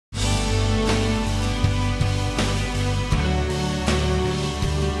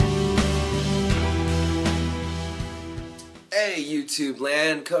Hey YouTube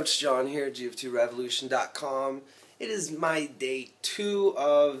land, Coach John here, GF2revolution.com. It is my day 2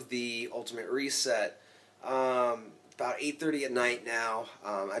 of the Ultimate Reset. About 8:30 at night now.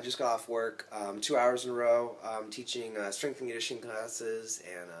 I just got off work, 2 hours in a row, teaching strength and conditioning classes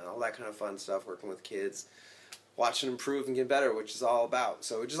and all that kind of fun stuff, working with kids, watching them improve and get better, which is all about.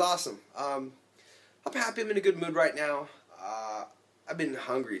 So, which is awesome. I'm happy, I'm in a good mood right now. I've been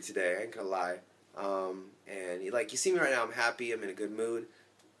hungry today, I ain't gonna lie. And you see me right now, I'm happy, I'm in a good mood.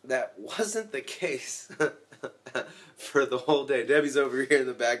 That wasn't the case for the whole day. Debbie's over here in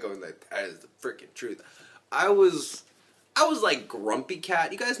the back going like, that is the freaking truth. I was like Grumpy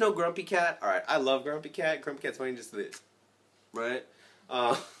Cat. You guys know Grumpy Cat? Alright, I love Grumpy Cat. Grumpy Cat's funny just this. Right?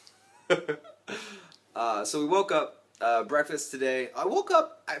 So we woke up, breakfast today. I woke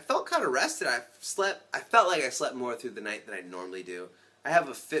up, I felt kind of rested. I felt like I slept more through the night than I normally do. I have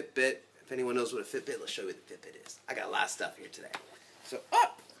a Fitbit. If anyone knows what a Fitbit, let's show you what the Fitbit is. I got a lot of stuff here today. So,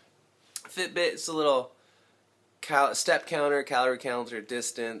 Fitbit, it's a little step counter, calorie counter,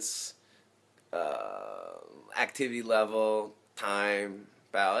 distance, activity level, time,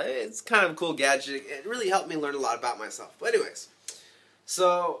 balance. It's kind of a cool gadget. It really helped me learn a lot about myself. But anyways,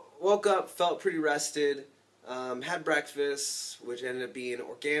 so woke up, felt pretty rested, had breakfast, which ended up being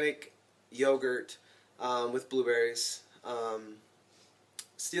organic yogurt with blueberries.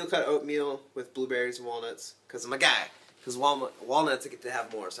 Steel cut oatmeal with blueberries and walnuts, because I'm a guy. Because walnuts I get to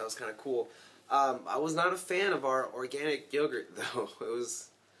have more, so that was kind of cool. I was not a fan of our organic yogurt though.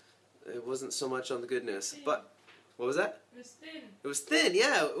 It wasn't so much on the goodness. Thin. But what was that? It was thin. It was thin,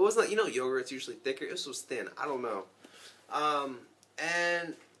 yeah. It wasn't, yogurt's usually thicker. This was thin. I don't know.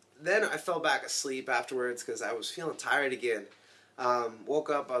 And then I fell back asleep afterwards because I was feeling tired again. Woke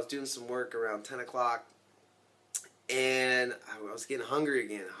up, I was doing some work around 10 o'clock. And I was getting hungry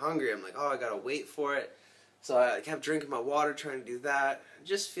again. I'm like, oh, I gotta wait for it. So I kept drinking my water, trying to do that.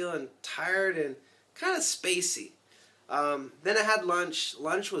 Just feeling tired and kind of spacey. Then I had lunch.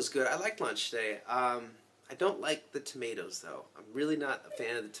 Lunch was good. I liked lunch today. I don't like the tomatoes, though. I'm really not a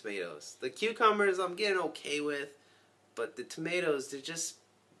fan of the tomatoes. The cucumbers I'm getting okay with, but the tomatoes, they're just,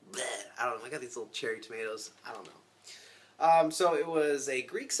 bleh. I don't know. I got these little cherry tomatoes. I don't know. So it was a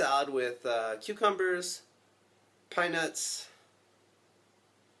Greek salad with cucumbers, pine nuts,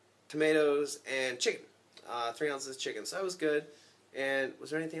 tomatoes, and chicken. 3 ounces of chicken. So that was good. And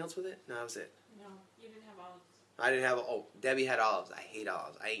was there anything else with it? No, that was it. No, you didn't have olives. I didn't have, Debbie had olives. I hate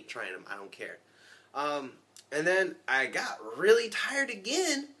olives. I ain't trying them. I don't care. And then I got really tired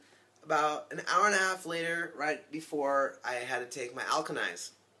again about an hour and a half later, right before I had to take my Alkanize,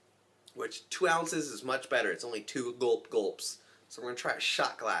 which 2 ounces is much better. It's only 2 gulps. So we're going to try a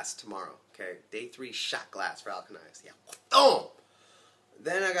shot glass tomorrow. Okay, day 3 shot glass for Alkanize. Yeah. Oh!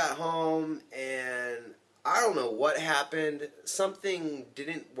 Then I got home and I don't know what happened. Something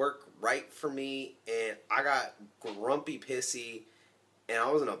didn't work right for me and I got grumpy pissy and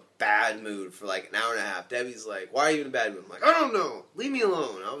I was in a bad mood for like an hour and a half. Debbie's like, why are you in a bad mood? I'm like, I don't know. Leave me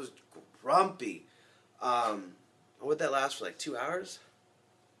alone. I was grumpy. Would that last for like 2 hours?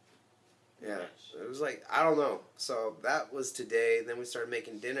 Yeah, it was like, I don't know. So that was today. Then we started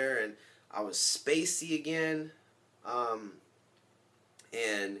making dinner and I was spacey again.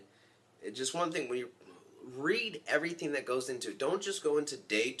 And it's just one thing, when you read everything that goes into it, don't just go into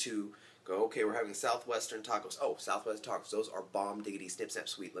day 2, go, okay, we're having Southwestern tacos. Oh, Southwestern tacos, those are bomb diggity snip snap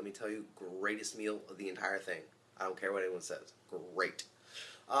sweet. Let me tell you, greatest meal of the entire thing. I don't care what anyone says. Great.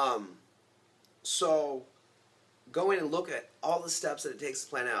 So go in and look at all the steps that it takes to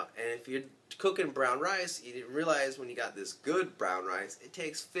plan out. And if you're cooking brown rice, you didn't realize when you got this good brown rice, it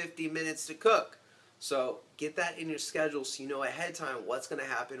takes 50 minutes to cook. So get that in your schedule so you know ahead of time what's going to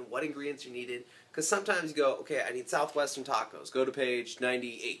happen, what ingredients are needed. Because sometimes you go, okay, I need Southwestern tacos. Go to page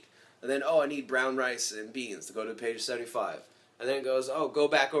 98. And then, oh, I need brown rice and beans. To go to page 75. And then it goes, oh, go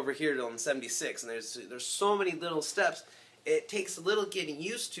back over here to 76. And there's so many little steps. It takes a little getting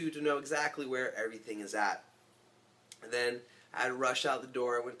used to know exactly where everything is at. And then I had to rush out the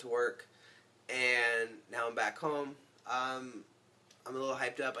door. I went to work. And now I'm back home. I'm a little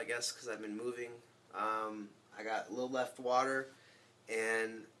hyped up, I guess, because I've been moving. I got a little left water,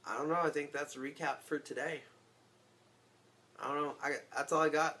 and I don't know, I think that's a recap for today. I don't know, that's all I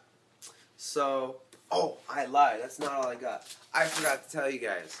got. So, oh, I lied, that's not all I got. I forgot to tell you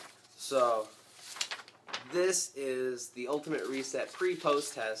guys. So, this is the Ultimate Reset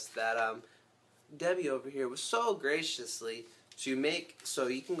pre-post test that Debbie over here was so graciously to make, so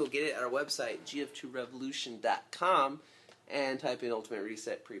you can go get it at our website, GF2revolution.com. and type in Ultimate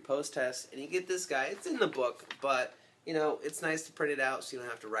Reset pre-post test, and you get this guy. It's in the book, but, it's nice to print it out so you don't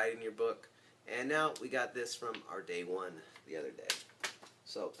have to write in your book. And now we got this from our day 1 the other day.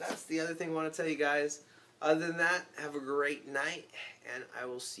 So that's the other thing I want to tell you guys. Other than that, have a great night, and I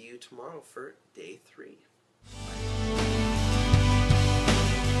will see you tomorrow for day 3.